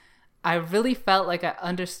insecurities, I really felt like I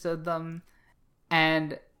understood them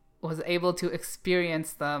and was able to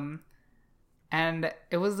experience them. And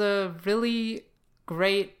it was a really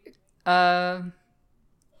great run,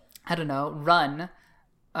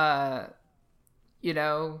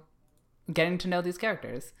 getting to know these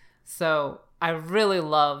characters. So I really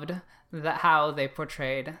loved how they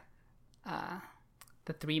portrayed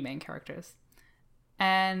the 3 main characters.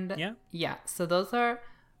 And so those are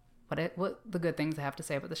what the good things I have to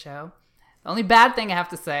say about the show. The only bad thing I have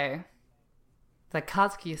to say is that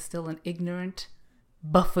Kazuki is still an ignorant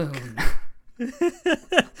buffoon.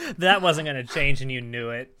 That wasn't going to change, and you knew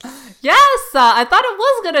it. Yes, I thought it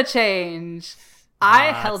was going to change.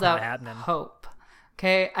 I held out hope.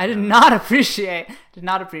 Okay, I did not appreciate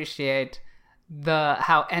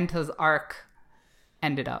how Enta's arc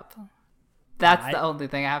ended up. That's the only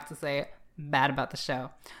thing I have to say bad about the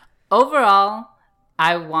show. Overall,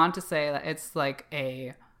 I want to say that it's like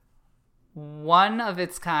a one of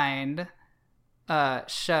its kind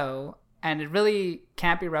show, and it really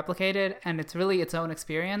can't be replicated, and it's really its own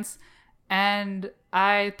experience, and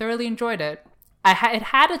I thoroughly enjoyed it. It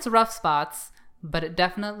had its rough spots, but it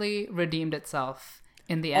definitely redeemed itself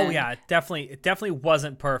in the end. Oh yeah, it definitely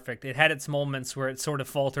wasn't perfect. It had its moments where it sort of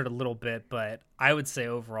faltered a little bit, but I would say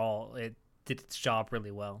overall it did its job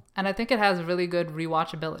really well. And I think it has really good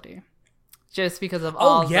rewatchability, just because of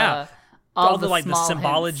all the like the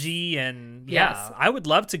symbology hints. And yes. I would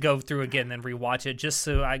love to go through again and rewatch it just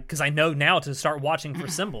because I know now to start watching for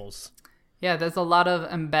symbols. Yeah, there's a lot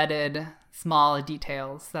of embedded small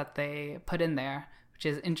details that they put in there, which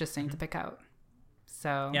is interesting to pick out.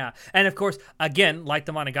 So Yeah, and of course, again, like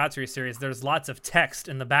the Monogatari series, there's lots of text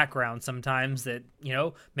in the background sometimes that,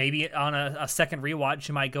 maybe on a second rewatch,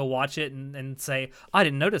 you might go watch it and say, I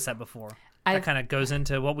didn't notice that before. That kind of goes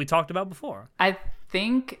into what we talked about before. I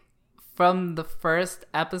think from the first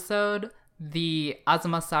episode, the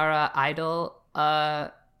Azumasara Idol,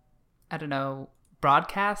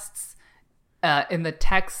 broadcasts, in the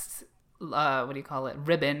text,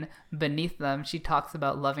 ribbon beneath them, she talks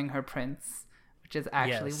about loving her prince, which is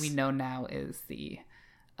actually, we know now, is the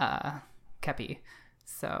Kepi.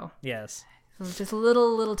 So yes, just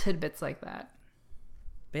little tidbits like that.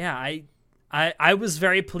 But yeah, I was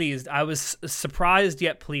very pleased. I was surprised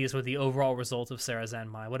yet pleased with the overall result of Sarah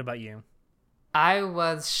Zenmai. What about you? I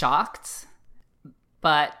was shocked,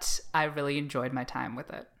 but I really enjoyed my time with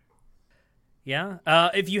it. Yeah.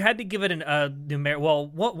 If you had to give it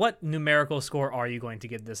what numerical score are you going to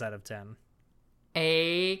give this out of 10?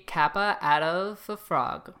 A kappa out of a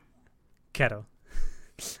frog. Keto.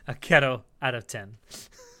 A keto out of 10.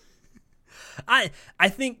 I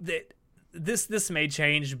think that this may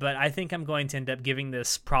change, but I think I'm going to end up giving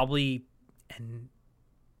this probably an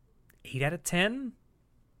 8 out of 10.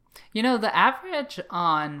 The average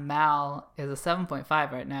on Mal is a 7.5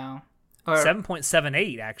 right now. Or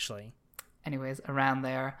 7.78, actually. Anyways, around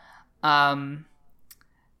there.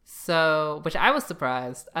 So, which I was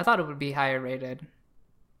surprised. I thought it would be higher rated.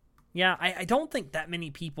 Yeah, I don't think that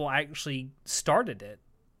many people actually started it,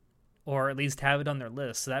 or at least have it on their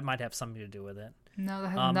list, so that might have something to do with it. No, that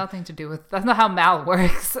has nothing to do with... That's not how Mal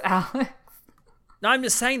works, Alex. No, I'm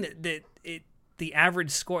just saying that the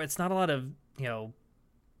average score, it's not a lot of,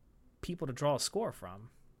 people to draw a score from.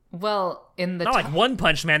 Well, in the... Not like One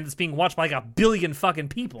Punch Man that's being watched by like 1 billion fucking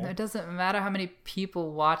people. It doesn't matter how many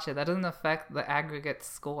people watch it. That doesn't affect the aggregate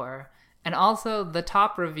score. And also, the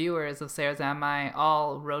top reviewers of Sarah Zenmai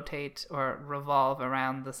all rotate or revolve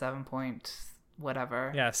around the 7 point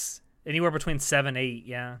whatever. Yes. Anywhere between 7, 8,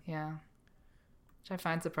 yeah. Yeah. Which I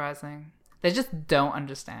find surprising. They just don't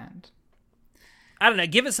understand. I don't know.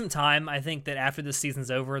 Give it some time. I think that after this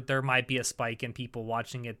season's over, there might be a spike in people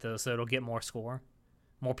watching it, though, so it'll get more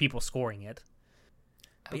people scoring it.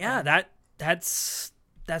 But yeah, that's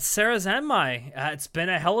Sarah Zenmai. It's been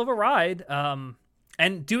a hell of a ride.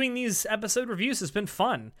 And doing these episode reviews has been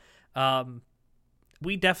fun.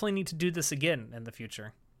 We definitely need to do this again in the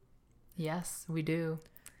future. Yes, we do.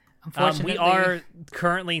 Unfortunately, we are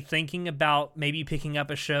currently thinking about maybe picking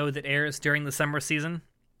up a show that airs during the summer season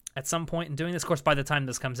at some point and doing this. Of course, by the time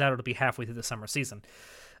this comes out, it'll be halfway through the summer season.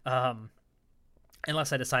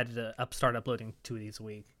 Unless I decided to start uploading 2 of these a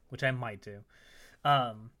week, which I might do.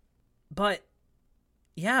 But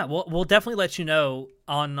yeah, we'll definitely let you know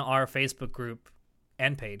on our Facebook group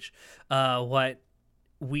and page what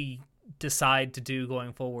we decide to do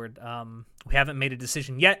going forward. We haven't made a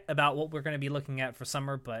decision yet about what we're going to be looking at for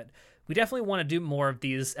summer, but we definitely want to do more of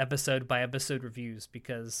these episode by episode reviews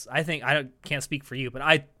because I can't speak for you, but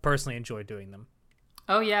I personally enjoy doing them.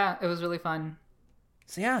 Oh yeah, it was really fun.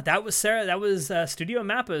 So yeah, that was Sarah. That was Studio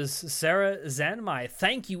Mappa's Sarah Zenmai.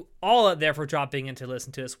 Thank you all out there for dropping in to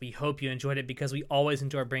listen to us. We hope you enjoyed it because we always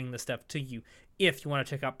enjoy bringing this stuff to you. If you want to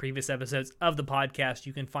check out previous episodes of the podcast,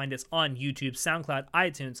 you can find us on YouTube, SoundCloud,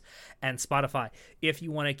 iTunes, and Spotify. If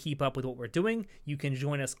you want to keep up with what we're doing, you can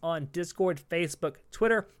join us on Discord, Facebook,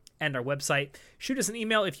 Twitter, and our website. Shoot us an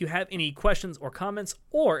email if you have any questions or comments,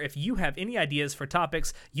 or if you have any ideas for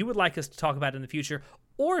topics you would like us to talk about in the future,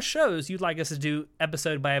 or shows you'd like us to do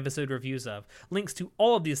episode by episode reviews of. Links to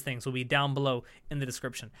all of these things will be down below in the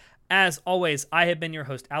description. As always, I have been your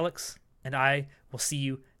host, Alex, and I will see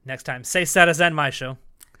you next time. Say Sarah Zenmai show.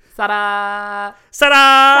 Sarah! Sarah!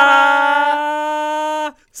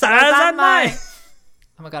 Sarah Zenmai!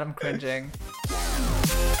 Oh my god, I'm cringing.